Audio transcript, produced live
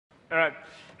All right.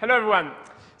 Hello, everyone.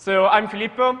 So I'm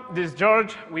Filippo. This is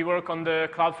George. We work on the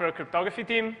Cloudflare cryptography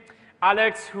team.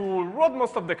 Alex, who wrote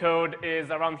most of the code,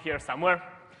 is around here somewhere.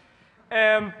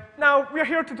 Now, we're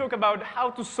here to talk about how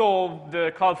to solve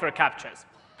the Cloudflare CAPTCHAs.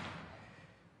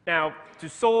 Now, to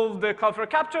solve the Cloudflare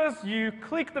CAPTCHAs, you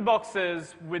click the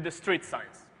boxes with the street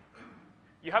signs.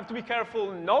 You have to be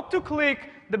careful not to click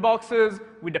the boxes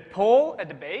with the pole at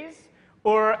the base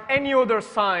or any other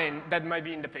sign that might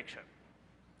be in the picture.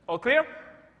 All clear?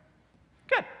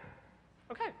 Good.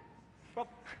 OK. Well,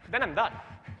 then I'm done.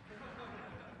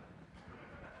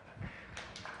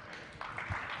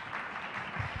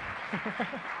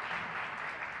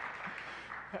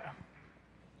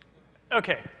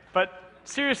 OK, but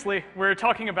seriously, we're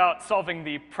talking about solving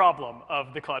the problem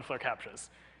of the Cloudflare CAPTCHAs.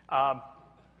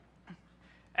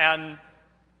 And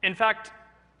in fact,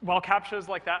 while CAPTCHAs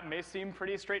like that may seem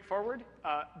pretty straightforward,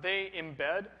 they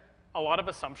embed a lot of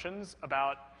assumptions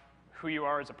about who you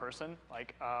are as a person,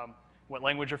 like what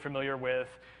language you're familiar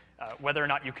with, whether or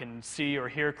not you can see or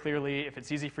hear clearly, if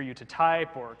it's easy for you to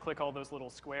type or click all those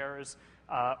little squares,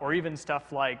 or even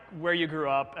stuff like where you grew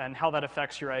up and how that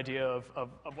affects your idea of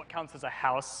what counts as a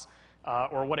house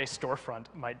or what a storefront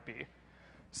might be.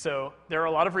 So there are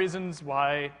a lot of reasons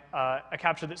why a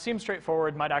CAPTCHA that seems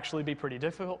straightforward might actually be pretty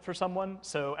difficult for someone.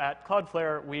 So at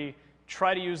Cloudflare, we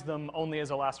try to use them only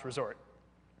as a last resort.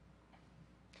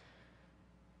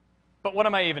 But what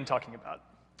am I even talking about?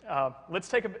 Let's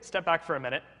take a step back for a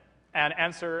minute and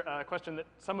answer a question that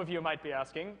some of you might be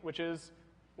asking, which is,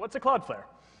 what's a Cloudflare?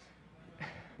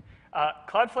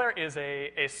 Cloudflare is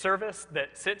a service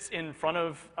that sits in front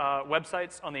of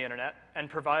websites on the internet and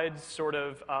provides sort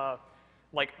of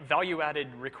like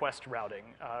value-added request routing.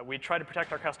 We try to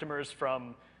protect our customers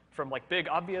from like big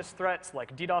obvious threats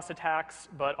like DDoS attacks,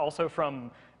 but also from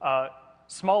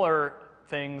smaller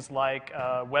things like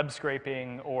web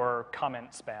scraping or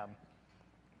comment spam.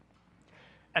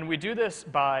 And we do this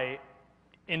by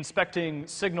inspecting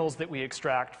signals that we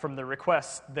extract from the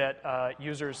requests that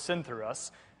users send through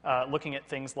us, looking at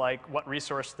things like what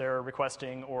resource they're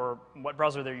requesting or what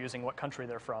browser they're using, what country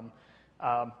they're from,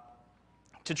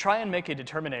 to try and make a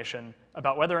determination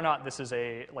about whether or not this is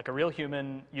like a real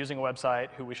human using a website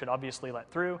who we should obviously let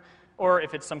through, or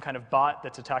if it's some kind of bot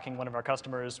that's attacking one of our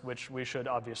customers, which we should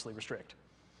obviously restrict.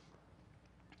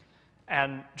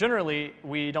 And generally,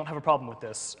 we don't have a problem with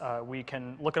this. We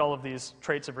can look at all of these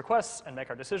traits of requests and make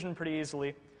our decision pretty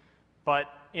easily. But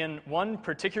in one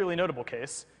particularly notable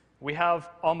case, we have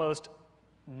almost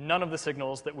none of the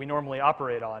signals that we normally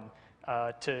operate on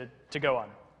to go on.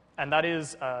 And that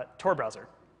is Tor browser.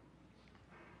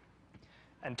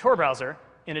 And Tor browser,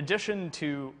 in addition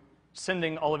to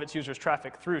sending all of its users'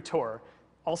 traffic through Tor,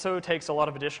 also takes a lot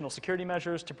of additional security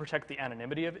measures to protect the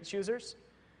anonymity of its users,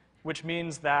 which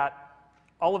means that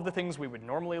all of the things we would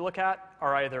normally look at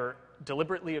are either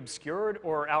deliberately obscured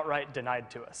or outright denied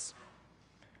to us.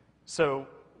 So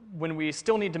when we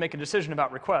still need to make a decision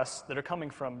about requests that are coming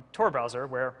from Tor browser,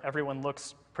 where everyone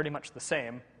looks pretty much the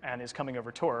same and is coming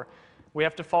over Tor, we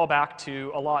have to fall back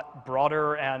to a lot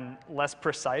broader and less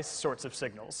precise sorts of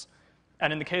signals.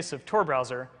 And in the case of Tor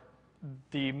browser,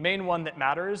 the main one that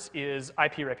matters is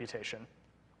IP reputation.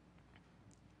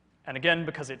 And again,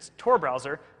 because it's Tor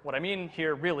browser, what I mean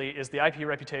here really is the IP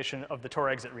reputation of the Tor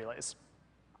exit relays.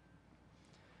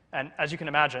 And as you can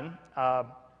imagine,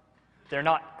 they're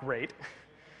not great.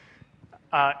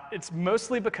 It's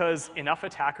mostly because enough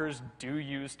attackers do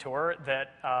use Tor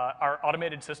that our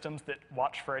automated systems that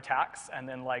watch for attacks and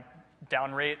then like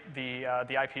downrate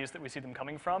the IPs that we see them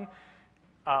coming from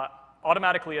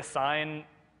automatically assign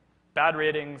bad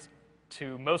ratings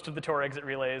to most of the Tor exit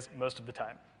relays most of the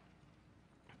time.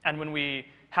 And when we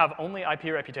have only IP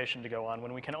reputation to go on,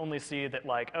 when we can only see that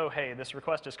like, oh, hey, this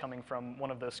request is coming from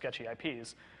one of those sketchy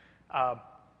IPs,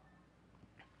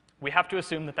 we have to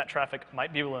assume that that traffic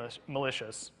might be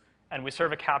malicious, and we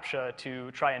serve a CAPTCHA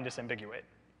to try and disambiguate.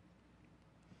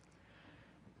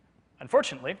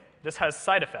 Unfortunately, this has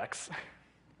side effects.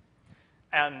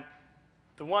 And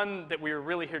the one that we're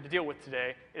really here to deal with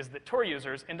today is that Tor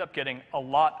users end up getting a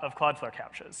lot of Cloudflare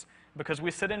CAPTCHAs, because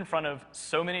we sit in front of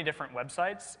so many different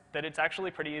websites that it's actually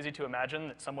pretty easy to imagine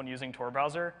that someone using Tor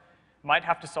browser might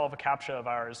have to solve a CAPTCHA of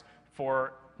ours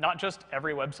for not just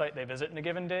every website they visit in a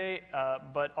given day,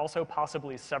 but also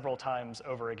possibly several times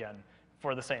over again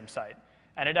for the same site.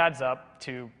 And it adds up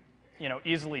to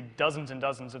easily dozens and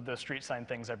dozens of those street sign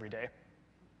things every day.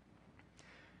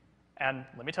 And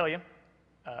let me tell you,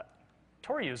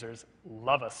 Tor users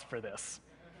love us for this.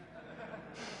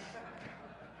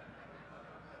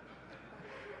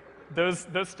 Those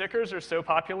stickers are so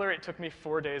popular, it took me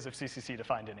 4 days of CCC to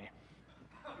find any.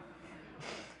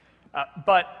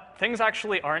 But things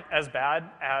actually aren't as bad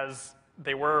as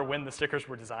they were when the stickers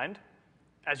were designed.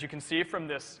 As you can see from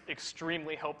this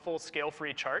extremely helpful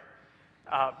scale-free chart,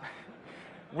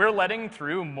 we're letting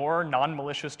through more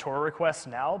non-malicious Tor requests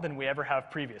now than we ever have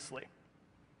previously.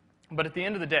 But at the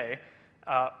end of the day,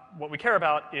 what we care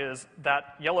about is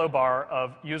that yellow bar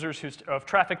of of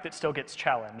traffic that still gets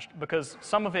challenged, because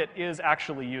some of it is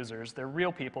actually users. They're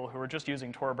real people who are just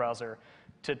using Tor browser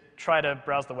to try to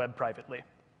browse the web privately.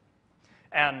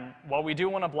 And while we do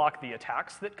want to block the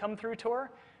attacks that come through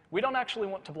Tor, we don't actually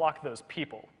want to block those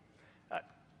people.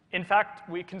 In fact,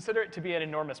 we consider it to be an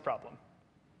enormous problem.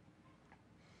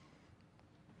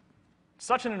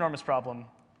 Such an enormous problem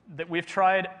that we've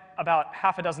tried about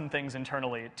half a dozen things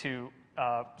internally to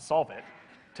solve it,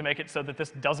 to make it so that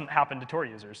this doesn't happen to Tor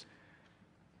users.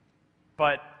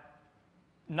 But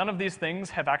none of these things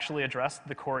have actually addressed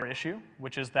the core issue,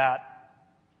 which is that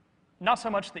not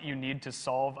so much that you need to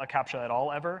solve a CAPTCHA at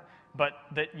all ever, but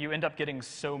that you end up getting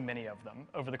so many of them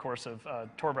over the course of a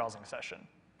Tor browsing session.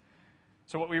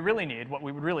 So what we really need, what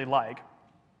we would really like,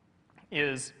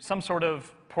 is some sort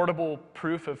of portable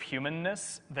proof of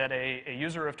humanness that a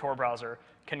user of Tor browser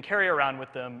can carry around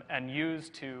with them and use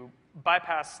to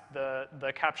bypass the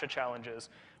CAPTCHA challenges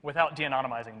without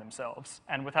de-anonymizing themselves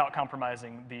and without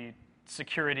compromising the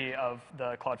security of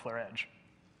the Cloudflare edge.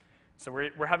 So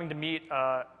we're having to meet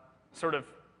sort of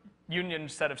union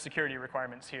set of security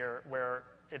requirements here, where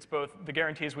it's both the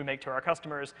guarantees we make to our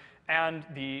customers and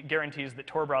the guarantees that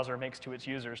Tor browser makes to its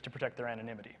users to protect their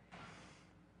anonymity.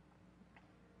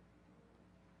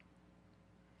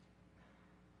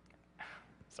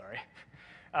 Sorry.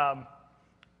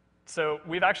 So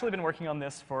we've actually been working on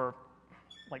this for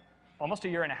like almost a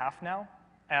year and a half now,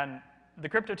 and the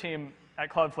crypto team at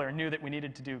Cloudflare knew that we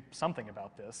needed to do something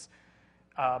about this,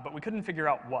 but we couldn't figure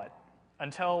out what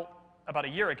until about a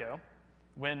year ago,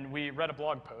 when we read a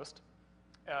blog post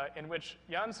in which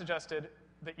Jan suggested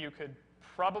that you could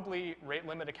probably rate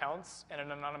limit accounts in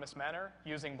an anonymous manner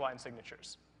using blind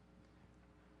signatures.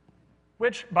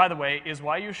 Which, by the way, is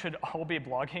why you should all be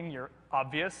blogging your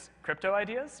obvious crypto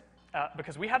ideas,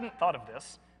 because we hadn't thought of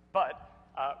this, but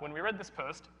when we read this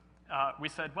post, we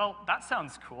said, well, that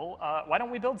sounds cool. Why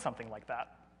don't we build something like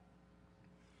that?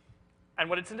 And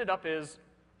what it's ended up is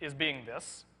being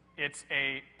this. It's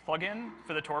a plugin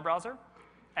for the Tor browser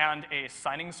and a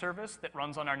signing service that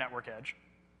runs on our network edge,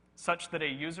 such that a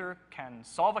user can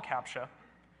solve a CAPTCHA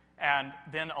and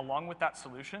then, along with that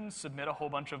solution, submit a whole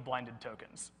bunch of blinded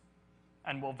tokens.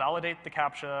 And we'll validate the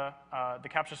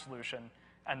CAPTCHA solution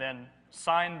and then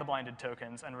sign the blinded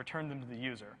tokens and return them to the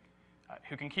user,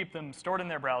 who can keep them stored in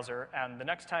their browser, and the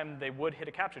next time they would hit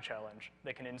a CAPTCHA challenge,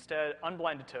 they can instead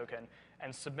unblind a token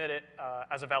and submit it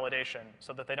as a validation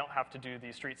so that they don't have to do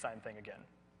the street sign thing again.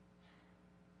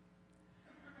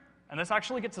 And this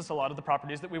actually gets us a lot of the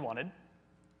properties that we wanted.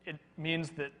 It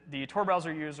means that the Tor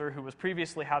browser user who was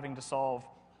previously having to solve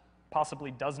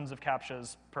possibly dozens of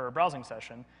CAPTCHAs per browsing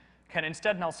session can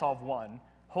instead now solve one,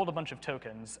 hold a bunch of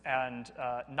tokens, and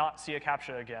not see a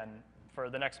CAPTCHA again for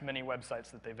the next many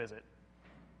websites that they visit.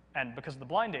 And because of the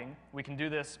blinding, we can do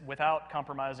this without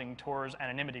compromising Tor's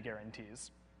anonymity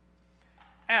guarantees.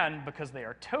 And because they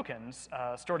are tokens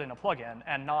stored in a plugin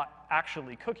and not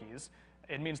actually cookies,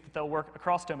 it means that they'll work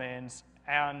across domains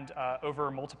and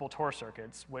over multiple Tor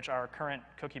circuits, which our current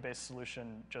cookie-based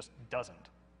solution just doesn't.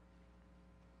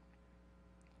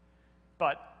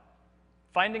 But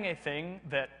finding a thing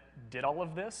that did all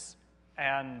of this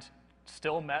and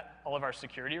still met all of our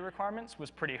security requirements was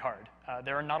pretty hard.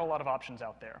 There are not a lot of options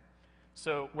out there.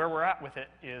 So where we're at with it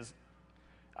is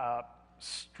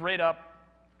straight up,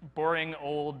 boring,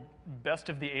 old, best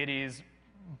of the 80s,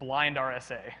 blind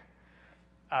RSA,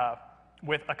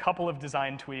 with a couple of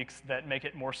design tweaks that make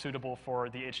it more suitable for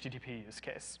the HTTP use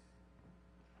case.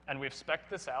 And we've spec'd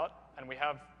this out, and we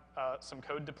have some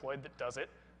code deployed that does it.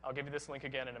 I'll give you this link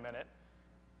again in a minute.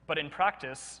 But in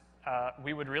practice,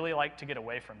 we would really like to get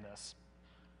away from this.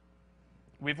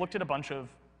 We've looked at a bunch of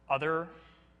other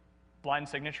blind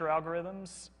signature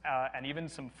algorithms and even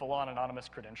some full-on anonymous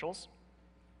credentials.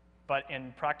 But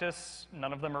in practice,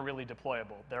 none of them are really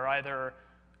deployable. They're either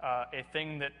a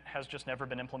thing that has just never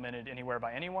been implemented anywhere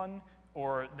by anyone,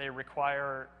 or they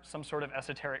require some sort of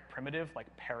esoteric primitive like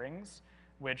pairings,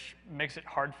 which makes it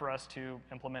hard for us to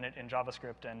implement it in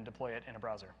JavaScript and deploy it in a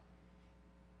browser.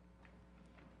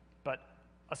 But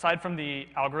aside from the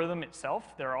algorithm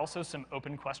itself, there are also some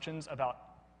open questions about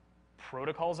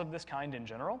protocols of this kind in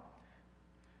general,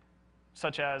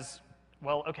 such as,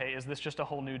 well, okay, is this just a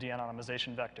whole new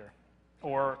de-anonymization vector?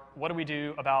 Or what do we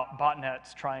do about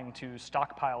botnets trying to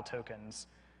stockpile tokens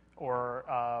or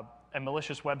a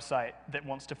malicious website that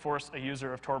wants to force a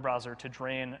user of Tor browser to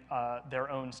drain their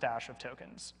own stash of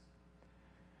tokens.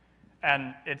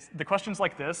 And it's the questions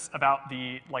like this about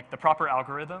the proper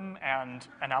algorithm and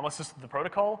analysis of the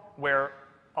protocol where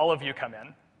all of you come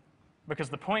in. Because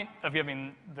the point of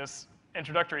giving this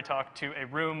introductory talk to a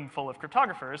room full of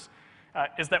cryptographers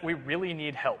is that we really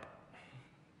need help.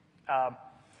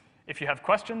 If you have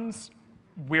questions,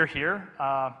 we're here.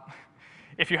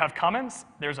 If you have comments,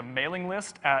 there's a mailing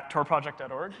list at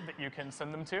torproject.org that you can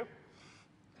send them to.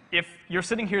 If you're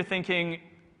sitting here thinking,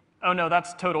 oh no,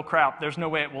 that's total crap, there's no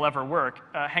way it will ever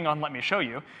work, hang on, let me show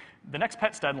you. The next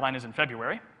PETS deadline is in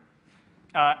February.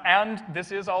 And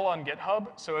this is all on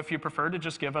GitHub, so if you prefer to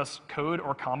just give us code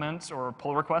or comments or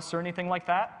pull requests or anything like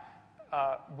that,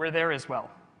 we're there as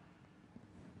well.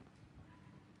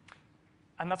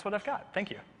 And that's what I've got.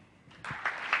 Thank you.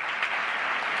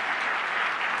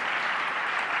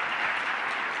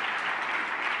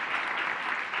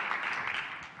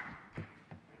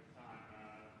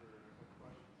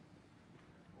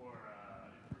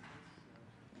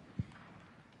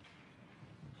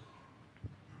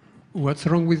 What's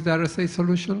wrong with the RSA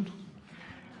solution?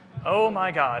 Oh my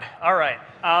God. All right.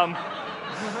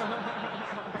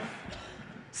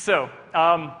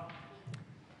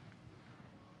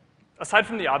 Aside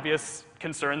from the obvious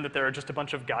concern that there are just a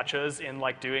bunch of gotchas in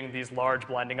doing these large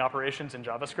blending operations in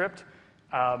JavaScript,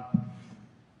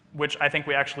 which I think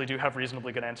we actually do have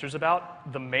reasonably good answers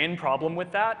about, the main problem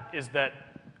with that is that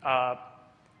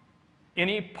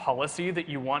any policy that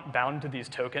you want bound to these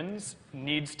tokens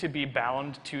needs to be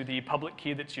bound to the public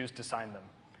key that's used to sign them.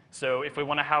 So if we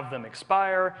want to have them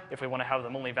expire, if we want to have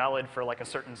them only valid for a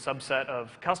certain subset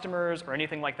of customers or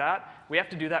anything like that, we have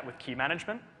to do that with key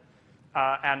management.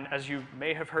 And as you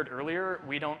may have heard earlier,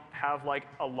 we don't have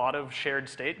a lot of shared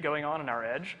state going on in our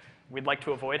edge. We'd like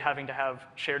to avoid having to have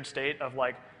shared state of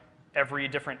every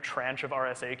different tranche of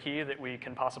RSA key that we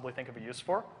can possibly think of a use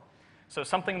for. So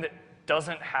something that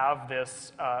doesn't have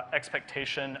this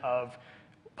expectation of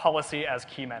policy as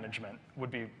key management would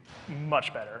be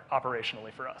much better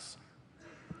operationally for us.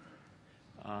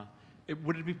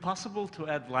 Would it be possible to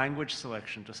add language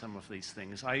selection to some of these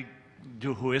things? I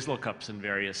do whois lookups in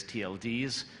various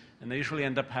TLDs, and I usually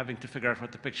end up having to figure out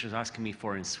what the picture is asking me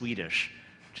for in Swedish,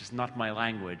 which is not my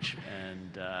language,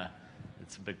 and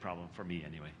it's a big problem for me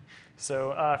anyway.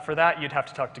 So for that, you'd have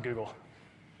to talk to Google.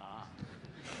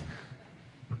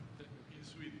 In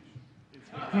Swedish.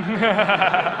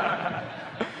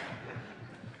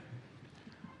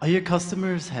 Are your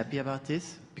customers happy about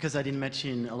this? Because I'd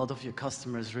imagine a lot of your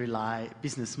customers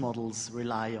business models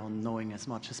rely on knowing as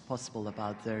much as possible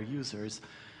about their users,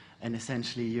 and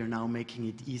essentially you're now making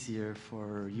it easier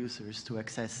for users to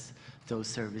access those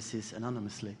services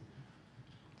anonymously.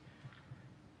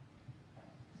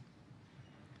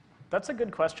 That's a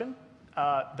good question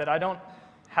that I don't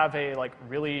have a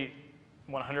really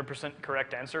 100%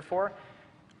 correct answer for.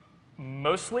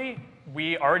 Mostly,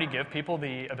 we already give people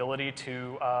the ability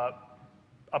to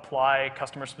apply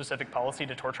customer-specific policy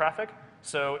to Tor traffic.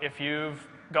 So if you've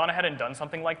gone ahead and done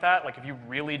something like that, if you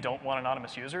really don't want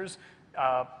anonymous users,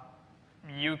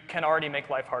 you can already make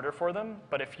life harder for them.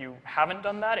 But if you haven't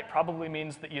done that, it probably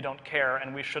means that you don't care,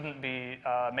 and we shouldn't be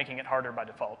making it harder by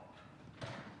default.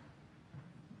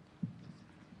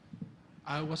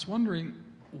 I was wondering,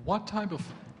 what type of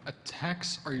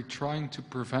attacks are you trying to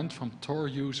prevent from Tor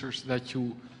users that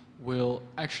you will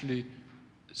actually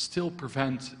still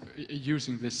prevent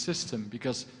using this system?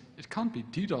 Because it can't be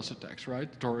DDoS attacks, right?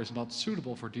 Tor is not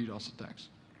suitable for DDoS attacks.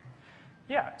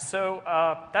 Yeah, so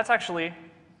that's actually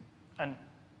an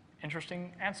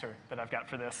interesting answer that I've got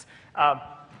for this.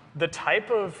 The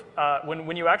type of,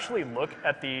 when you actually look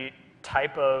at the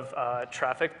type of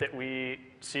traffic that we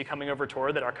see coming over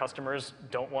Tor that our customers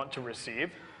don't want to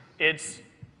receive, it's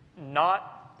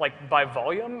not, by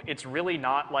volume, it's really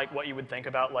not like what you would think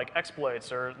about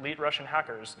exploits or elite Russian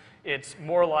hackers. It's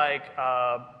more like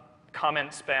comment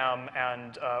spam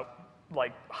and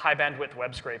high bandwidth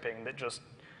web scraping that just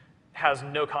has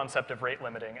no concept of rate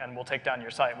limiting and will take down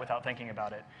your site without thinking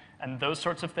about it. And those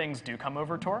sorts of things do come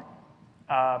over Tor.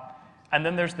 And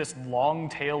then there's this long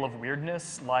tail of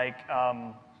weirdness,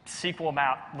 SQL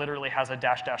map literally has a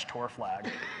 -- Tor flag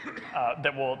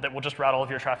that will just route all of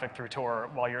your traffic through Tor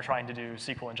while you're trying to do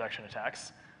SQL injection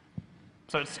attacks.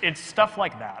 So it's stuff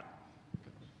like that.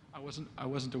 I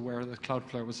wasn't aware that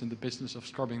Cloudflare was in the business of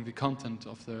scrubbing the content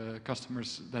of the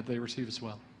customers that they receive as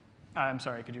well. I'm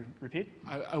sorry, could you repeat?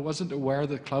 I wasn't aware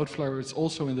that Cloudflare is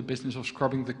also in the business of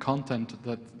scrubbing the content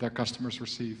that their customers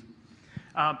receive.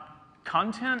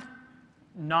 Content,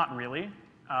 not really.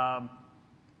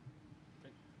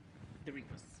 The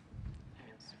requests.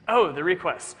 Oh, the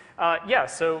requests. Yeah,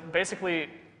 so basically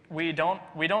we don't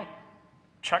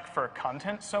check for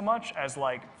content so much as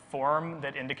like form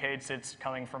that indicates it's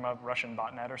coming from a Russian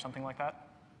botnet or something like that.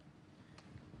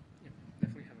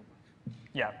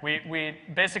 Yeah, we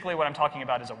basically what I'm talking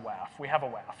about is a WAF. We have a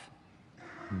WAF.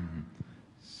 Mm-hmm.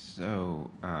 So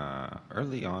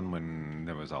early on, when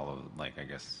there was all of, like, I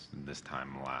guess this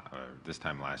time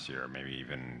last year, or maybe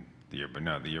even the year, but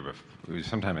no, the year before, it was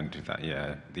sometime in 2000.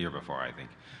 Yeah, the year before, I think.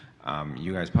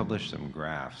 You guys published some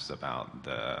graphs about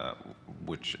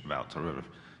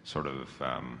sort of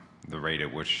the rate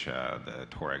at which the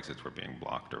Tor exits were being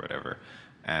blocked or whatever.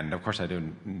 And of course, I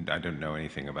don't know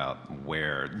anything about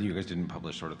where you guys didn't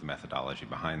publish sort of the methodology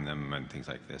behind them and things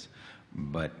like this.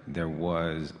 But there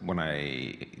was, when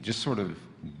I just sort of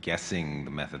guessing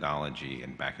the methodology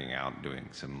and backing out, doing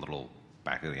some little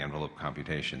back of the envelope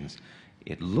computations,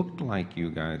 it looked like you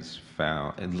guys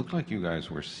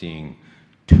were seeing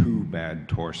 2 bad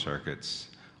Tor circuits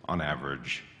on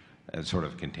average, sort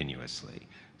of continuously.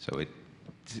 So it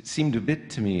seemed a bit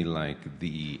to me like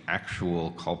the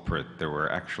actual culprit, there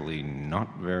were actually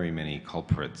not very many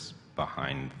culprits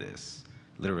behind this,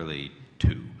 literally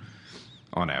 2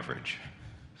 on average.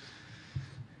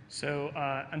 So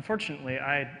unfortunately,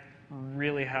 I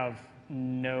really have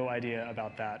no idea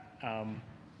about that.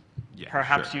 Yeah,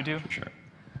 Perhaps sure, you do? Sure.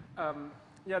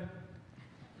 Yeah.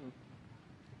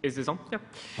 Is this on? Yeah.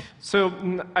 So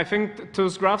I think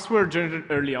those graphs were generated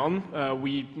early on.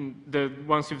 The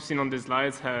ones you've seen on the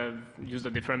slides have used a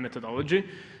different methodology.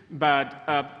 But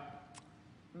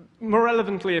more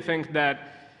relevantly, I think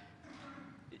that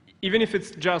even if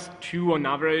it's just 2 on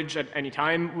average at any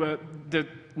time, the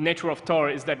nature of Tor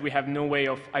is that we have no way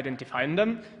of identifying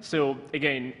them. So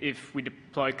again, if we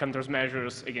deploy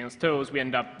countermeasures against those, we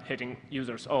end up hitting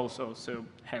users also. So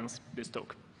hence this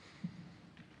talk.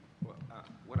 Well,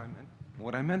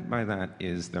 what I meant by that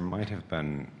is there might have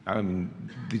been,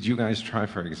 did you guys try,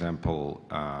 for example,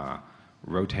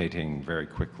 rotating very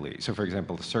quickly? So for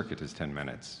example, the circuit is 10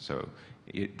 minutes. So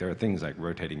there are things like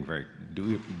rotating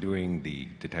doing the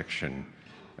detection,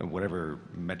 whatever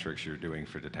metrics you're doing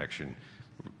for detection,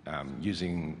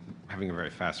 having a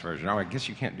very fast version. Oh, I guess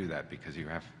you can't do that because it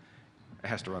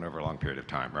has to run over a long period of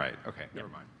time, right? Okay, never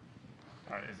mind.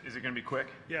 All right, is it going to be quick?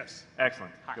 Yes.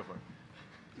 Excellent. Go for it.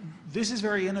 This is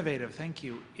very innovative, thank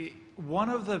you. One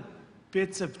of the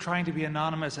bits of trying to be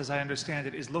anonymous, as I understand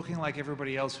it, is looking like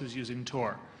everybody else who's using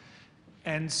Tor.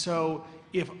 And so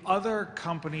if other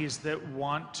companies that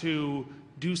want to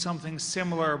do something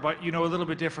similar, but a little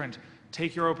bit different,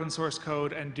 take your open source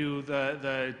code and do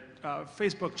the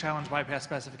Facebook challenge bypass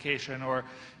specification, or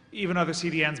even other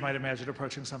CDNs might imagine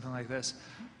approaching something like this.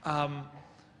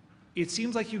 It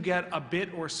seems like you get a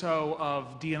bit or so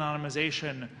of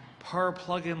de-anonymization per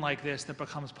plugin like this that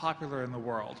becomes popular in the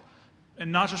world.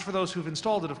 And not just for those who've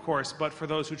installed it, of course, but for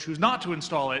those who choose not to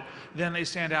install it, then they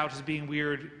stand out as being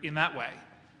weird in that way.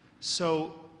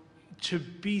 So to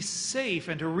be safe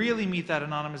and to really meet that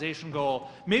anonymization goal,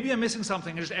 maybe I'm missing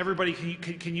something, and just everybody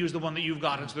can use the one that you've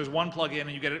got, and so there's one plugin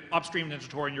and you get it upstreamed into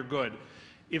Tor and you're good.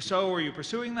 If so, are you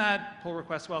pursuing that? Pull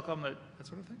requests welcome, that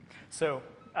sort of thing? So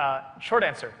short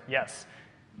answer, yes.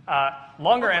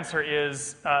 Longer answer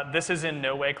is this is in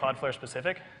no way Cloudflare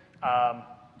specific.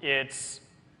 It's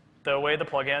the way the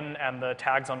plugin and the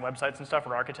tags on websites and stuff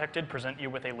are architected present you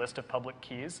with a list of public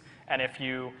keys, and if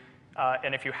you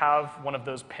have one of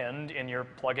those pinned in your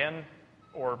plugin,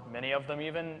 or many of them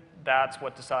even, that's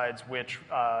what decides which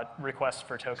requests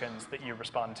for tokens that you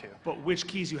respond to. But which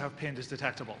keys you have pinned is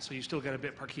detectable, so you still get a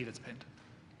bit per key that's pinned.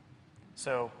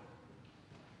 So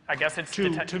I guess it's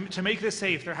to make this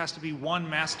safe, there has to be one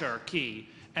master key,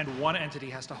 and one entity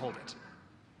has to hold it.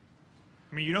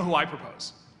 I mean, you know who I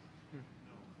propose.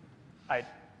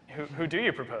 Who do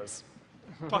you propose?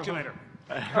 Talk to you later.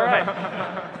 All right.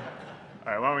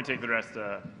 All right, why don't we take the rest,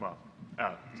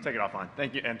 let's take it offline.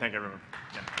 Thank you, and thank everyone.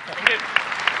 Yeah. Thank you.